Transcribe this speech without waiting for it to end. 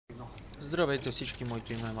Здравейте всички,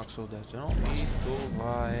 моето име е Максо 91 и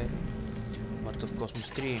това е Мъртъв космос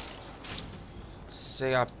 3.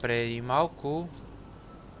 Сега, преди малко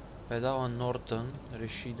педала Нортън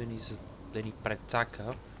реши да ни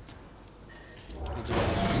прецака и да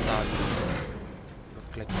ни остави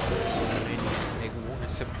в клетката. За съжаление, него не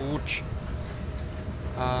се получи.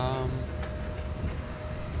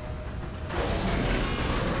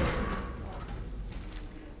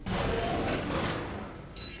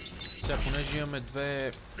 Сега, понеже имаме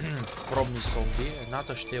две пробни сонди,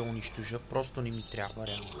 едната ще я унищожа, просто не ми трябва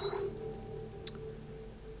реално.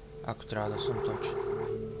 Ако трябва да съм точен.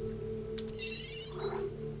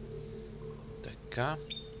 Така.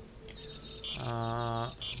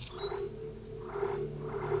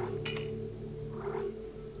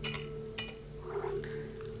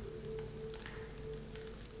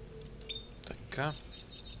 Така.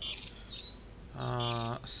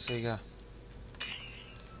 Сега.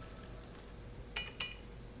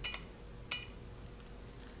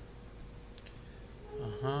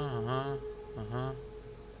 Ага.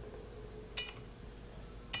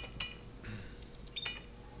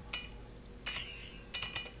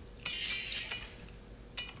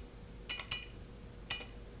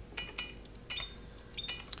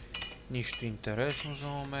 Нищо интересно за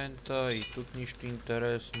момента и тук нищо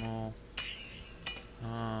интересно.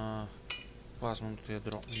 Плазменото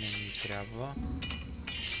ядро не ми трябва.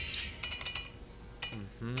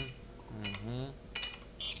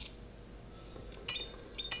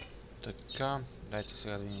 Така, дайте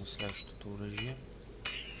сега да видим следващото оръжие.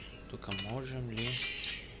 Тук можем ли?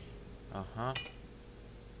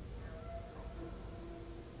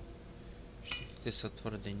 Щитите са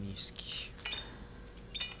твърде ниски.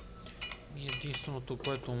 И единственото,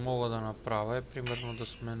 което мога да направя е примерно да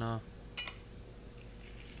сме на...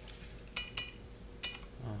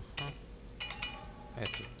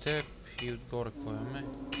 Ето теб и отгоре кой имаме?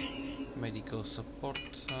 Medical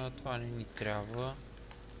Support. Това не ни трябва.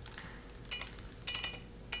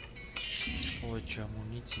 Повече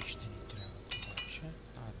амуниции ще ни трябва обаче.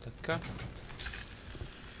 Така.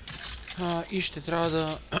 И ще трябва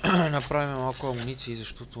да направим малко амуниции,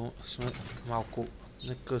 защото сме малко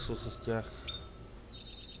накъсо с тях.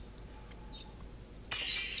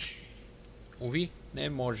 Уви, не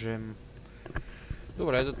можем.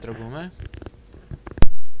 Добре, да тръгваме.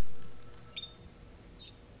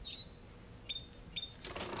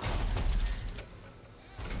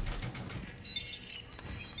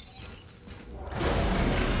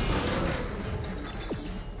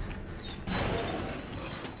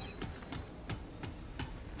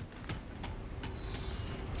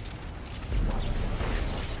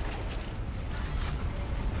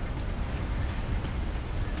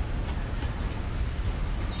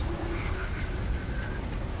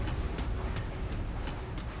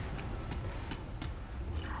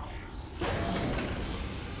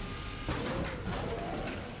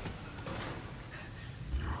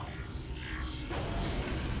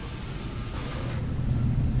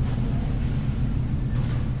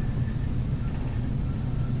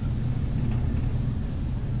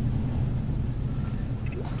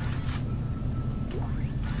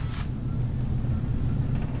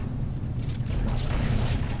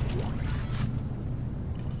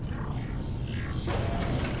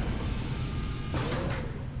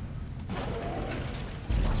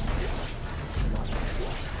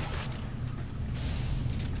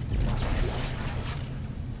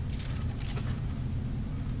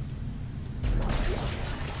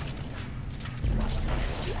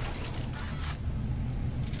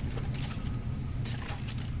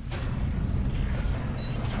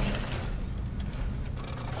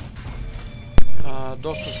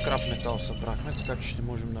 Доста скрап метал събрахме, така че ще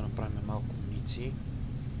можем да направим малко амуниции.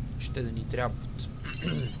 Ще да ни трябват.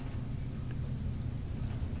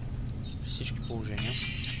 При всички положения.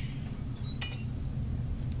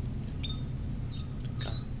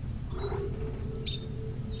 Така.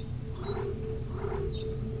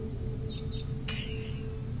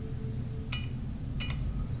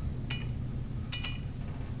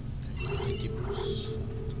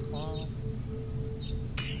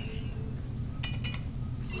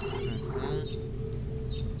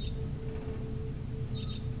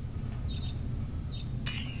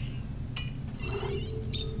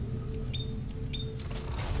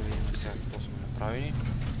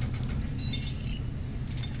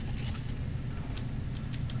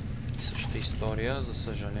 Същата история, за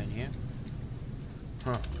съжаление.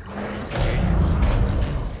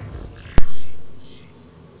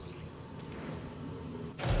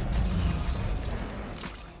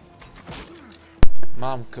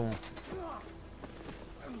 Мамка му.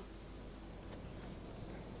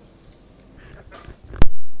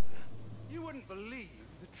 believe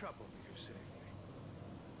the trouble you saved me.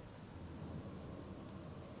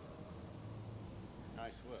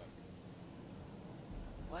 Nice work.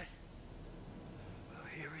 What? Well,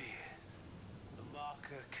 here he is. The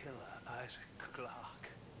marker killer, Isaac Clarke.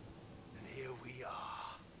 And here we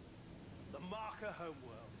are. The marker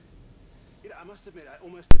homeworld. You know, I must admit, I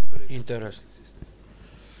almost didn't believe it existed.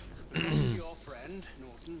 Your friend,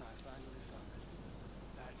 Norton, I finally found it.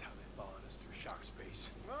 That's how they followed us through Shock Space.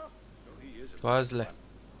 Well, he is a Това е зле.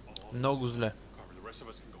 Много зле. The rest of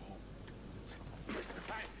us can go home.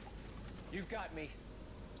 You've got me.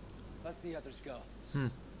 Let the others go.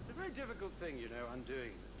 It's a very difficult thing, you know,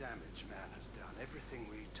 undoing the damage man has done. Everything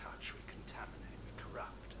we touch, we contaminate, we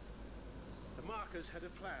corrupt. The markers had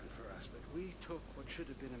a plan for us, but we took what should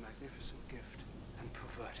have been a magnificent gift and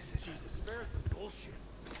perverted it. Jesus, spare the bullshit.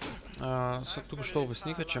 Сега тук ще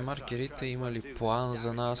обясниха, че маркерите имали план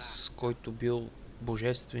за нас, който бил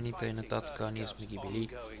божествените и нататък, а ние сме ги били,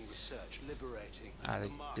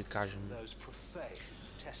 да кажем,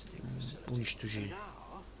 унищожили.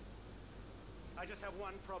 I just have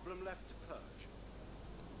one problem left to purge.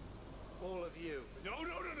 All of you.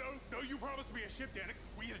 No, you promised me a ship, Danik.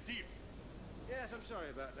 We had a deal. Yes, I'm sorry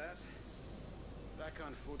about that. But I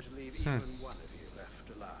can't afford to leave even one of you left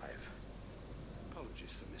alive.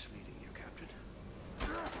 Apologies for misleading you, Captain.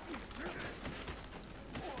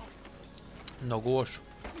 Много лошо.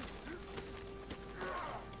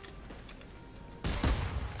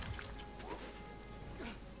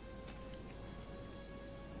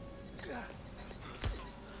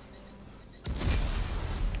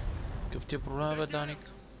 Какъв ти е проблем, бе, Даник?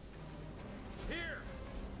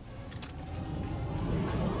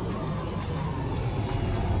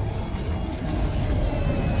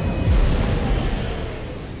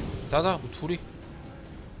 Да, отвори.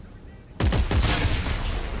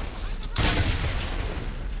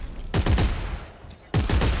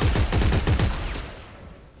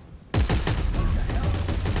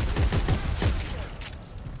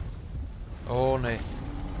 О, не.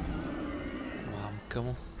 Мамка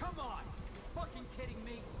му.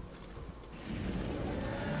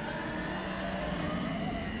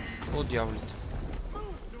 О, дяволите.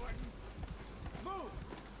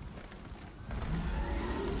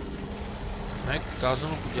 Меко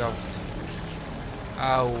казано по дяволите.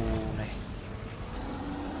 Ау, не.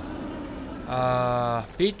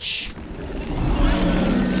 Пич.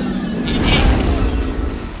 Иди.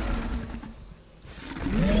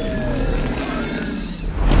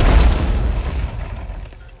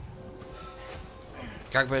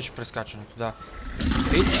 Как беше прескачането? Да.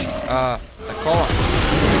 Пич. Такова.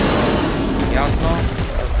 Ясно.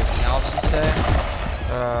 Обяснял си се.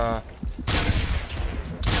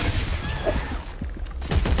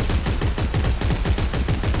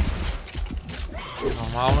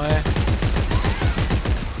 Нормално е.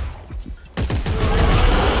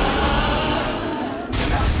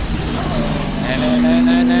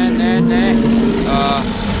 Не.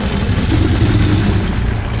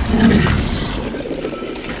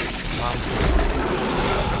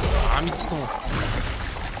 Мамицата му.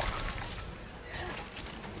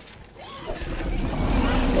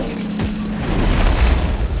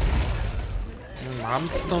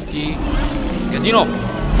 Мамицата му ти. Ядино!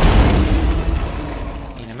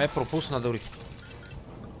 И не ме пропусна дори.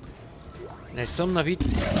 Не съм на вид.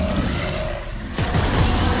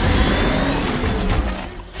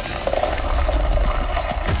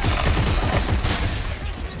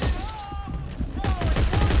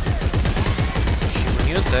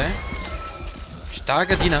 Шиманията е, че тази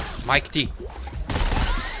гадина, майк ти.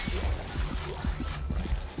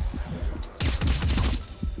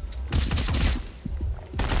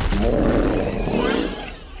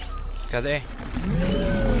 Къде е?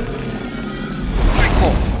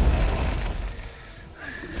 Майко!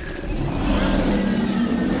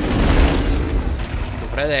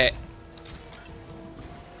 Добре де.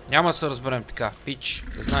 Няма да се разберем така, пич,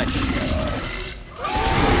 да знаеш.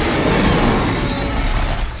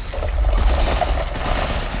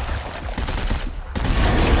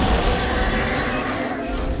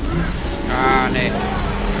 Не.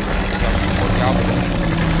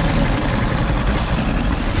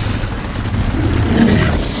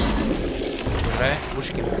 Добре,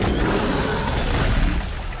 пушки.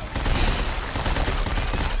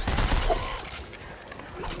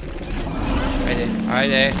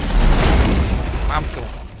 Айде. Мамка му.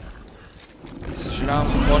 Съжалявам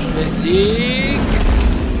за почва език.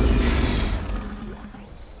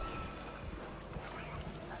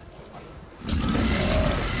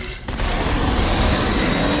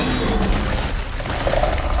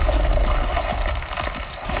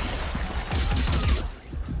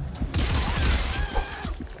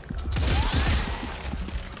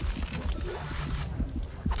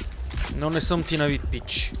 Но не съм ти на вид,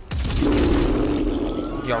 пич.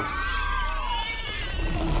 Дявол.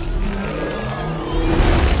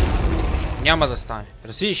 Няма да стане.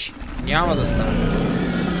 Разбираш? Няма да стане.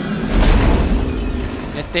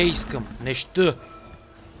 Не те искам. Не ща.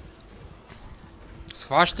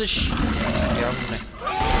 Схващаш? Явно не.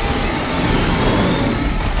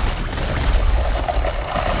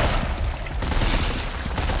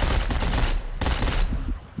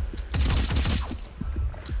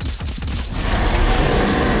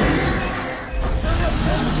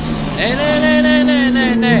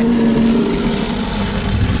 Не.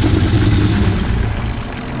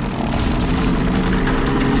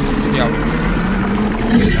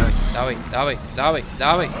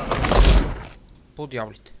 Давай. По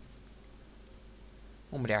дяволите.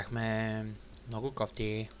 Умряхме. Много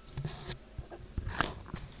кофти.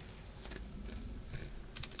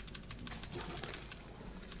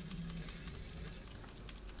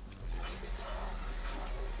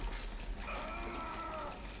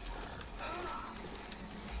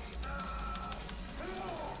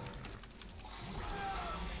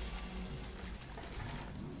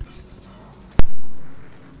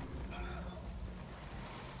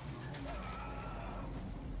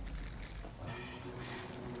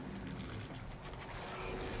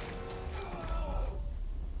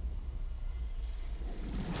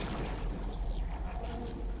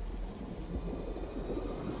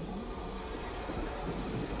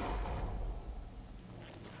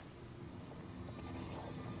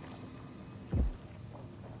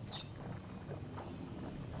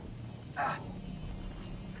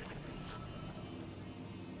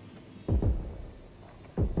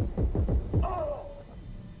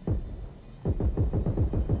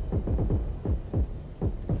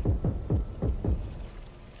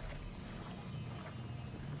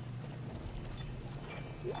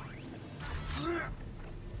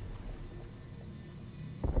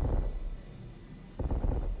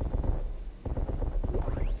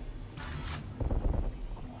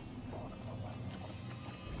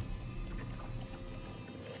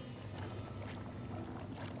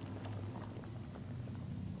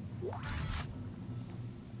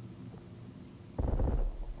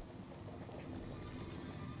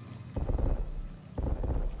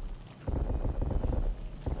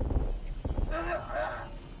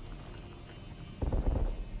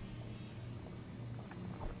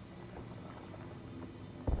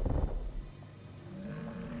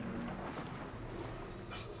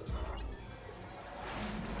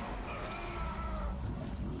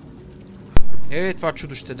 Това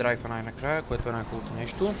чудо ще драйва най-накрая, което е най-хубавото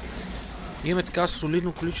нещо. Имаме така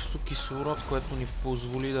солидно количество кислород, което ни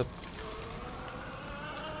позволи да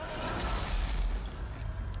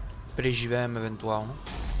преживеем евентуално.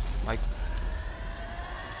 Майко.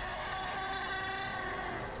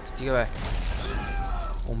 Стига бе.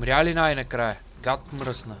 Умря ли най-накрая? Гад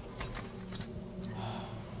мръсна.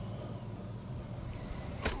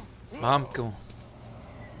 Мамка му.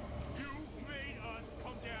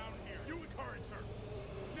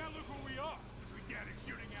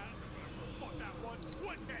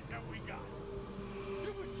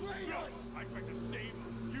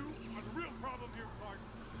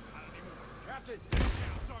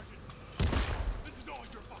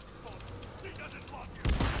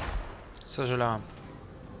 Съжалявам.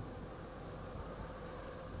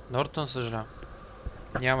 Нортън, съжалявам.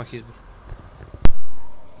 Нямах избор.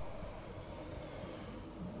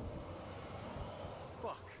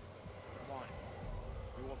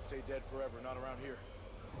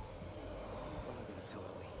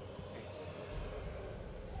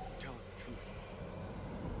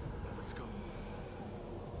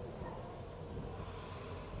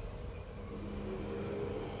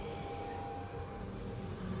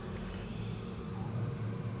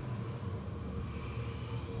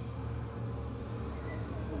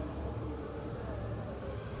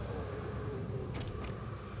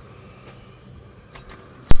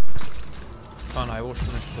 Това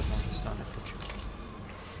най-лошото нещо, което може да стане в случая.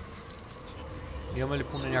 Имаме ли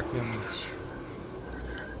поне някакви амуниции?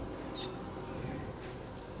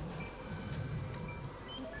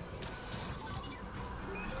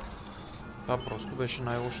 Това просто беше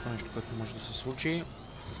най-лошото нещо, което може да се случи.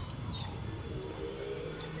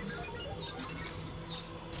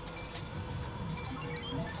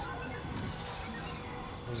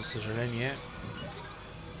 За съжаление,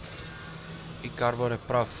 и Карвар е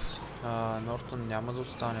прав. Нортън няма да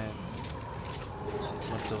остане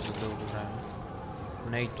мъртъв за дълго време.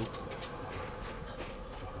 Не и тук.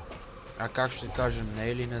 А как ще кажем не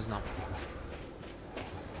или не знам.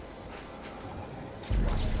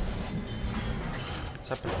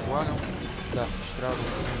 Сега предполагам, да, ще трябва да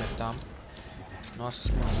отидем там. Но аз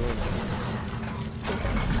искам да дойда.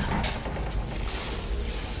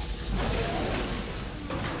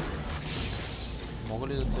 Мога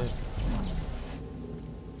ли да те...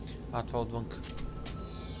 А, това отвънка.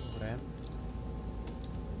 Добре.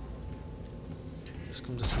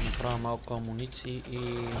 Искам да се направя малко амуниции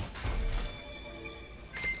и...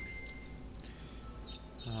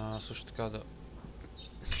 също така да...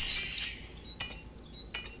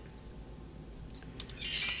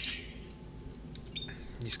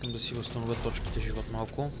 Искам да си възстановя точките живот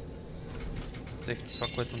малко. Тъй като това,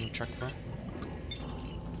 което ни очаква,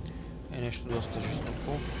 е нещо доста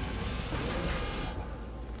жестоко.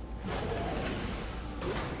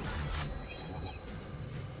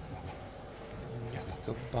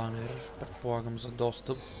 Някакъв банер, предполагам за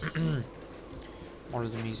достъп. Моля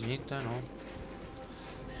да ми извините, но...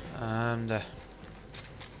 да.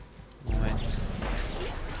 Момент.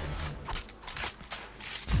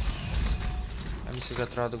 Ами сега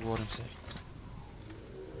трябва да говорим се.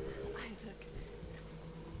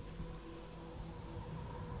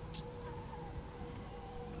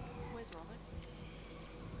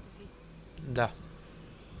 Да.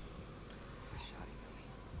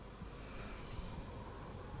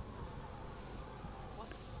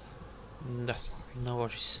 Да,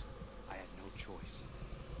 наложи се.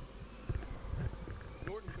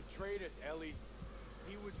 Norton betrayed us, Ellie.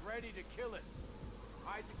 He was ready to kill us.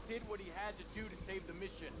 Isaac did what he had to do to save the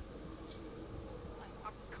mission.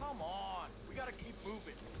 Come on, we gotta keep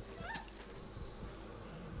moving.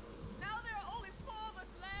 Now there are only 4 of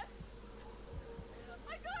us left.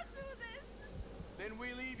 I can't do this. Then we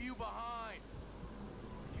leave you behind.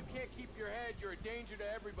 If you can't keep your head, you're a danger to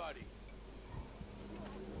everybody.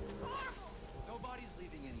 Horrible. Nobody's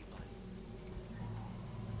leaving anybody.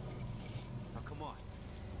 Now come on.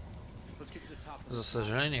 Let's get to the top of the... За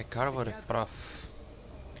съжаление, Карвар е прав.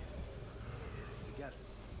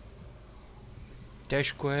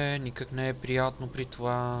 Тежко е, никак не е приятно при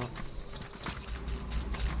това.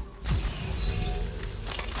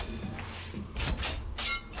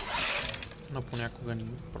 Но понякога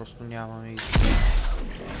просто нямаме избор.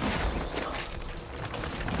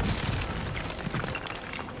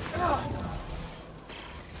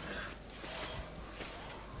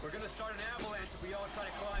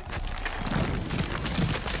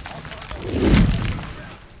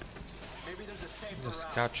 Да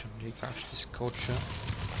скачам, или как ще скоча?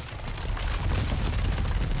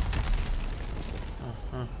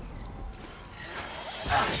 Аха.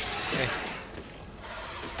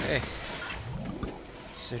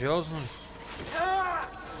 Сериозно ли?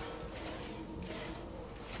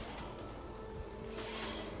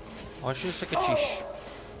 Можеш ли да се качиш?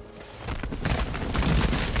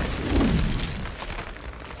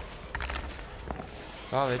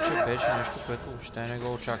 Това вече беше нещо, което въобще не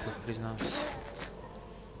го очаквах, признавам се.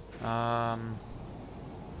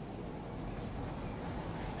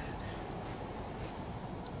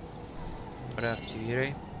 Добре,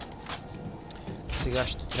 активирай. Сега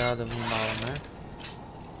ще трябва да внимаваме.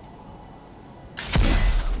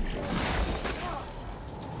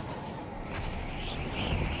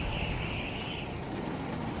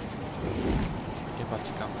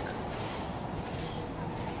 Ебати камък.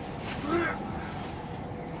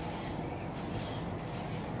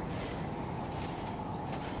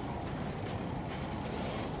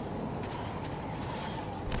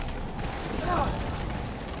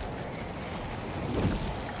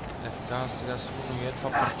 Сега сигурно и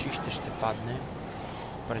това парчище ще падне.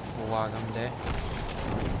 Предполагам, де.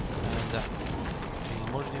 Да.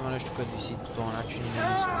 И може да има нещо, което виси по този начин и не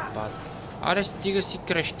мисля да пада. Аре, стига си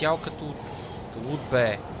крещял като луд,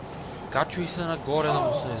 бе. Качвай се нагоре да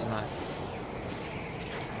му се не знае.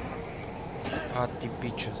 А ти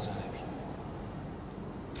пича, заеби.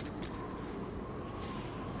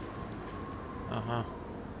 Ага.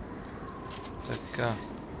 Така.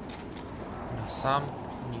 Насам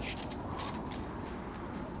нищо.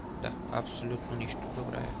 Да, абсолютно нищо.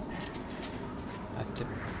 Добре. Айде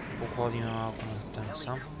походим малко на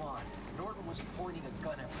насам.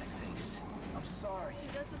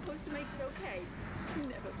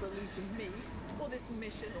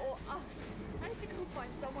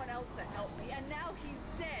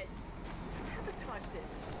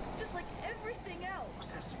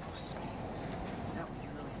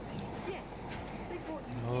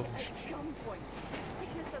 Бабушки.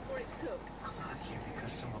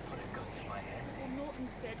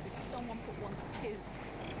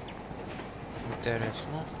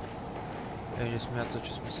 Интересно. Или смята,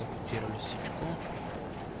 че сме саботирали всичко.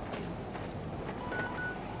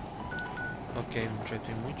 Окей,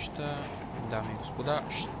 момчета и момичета, дами и господа,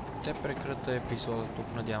 ще прекратя епизода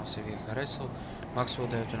тук. Надявам се ви е харесал. Максвел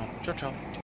 9.1. Чао, чао!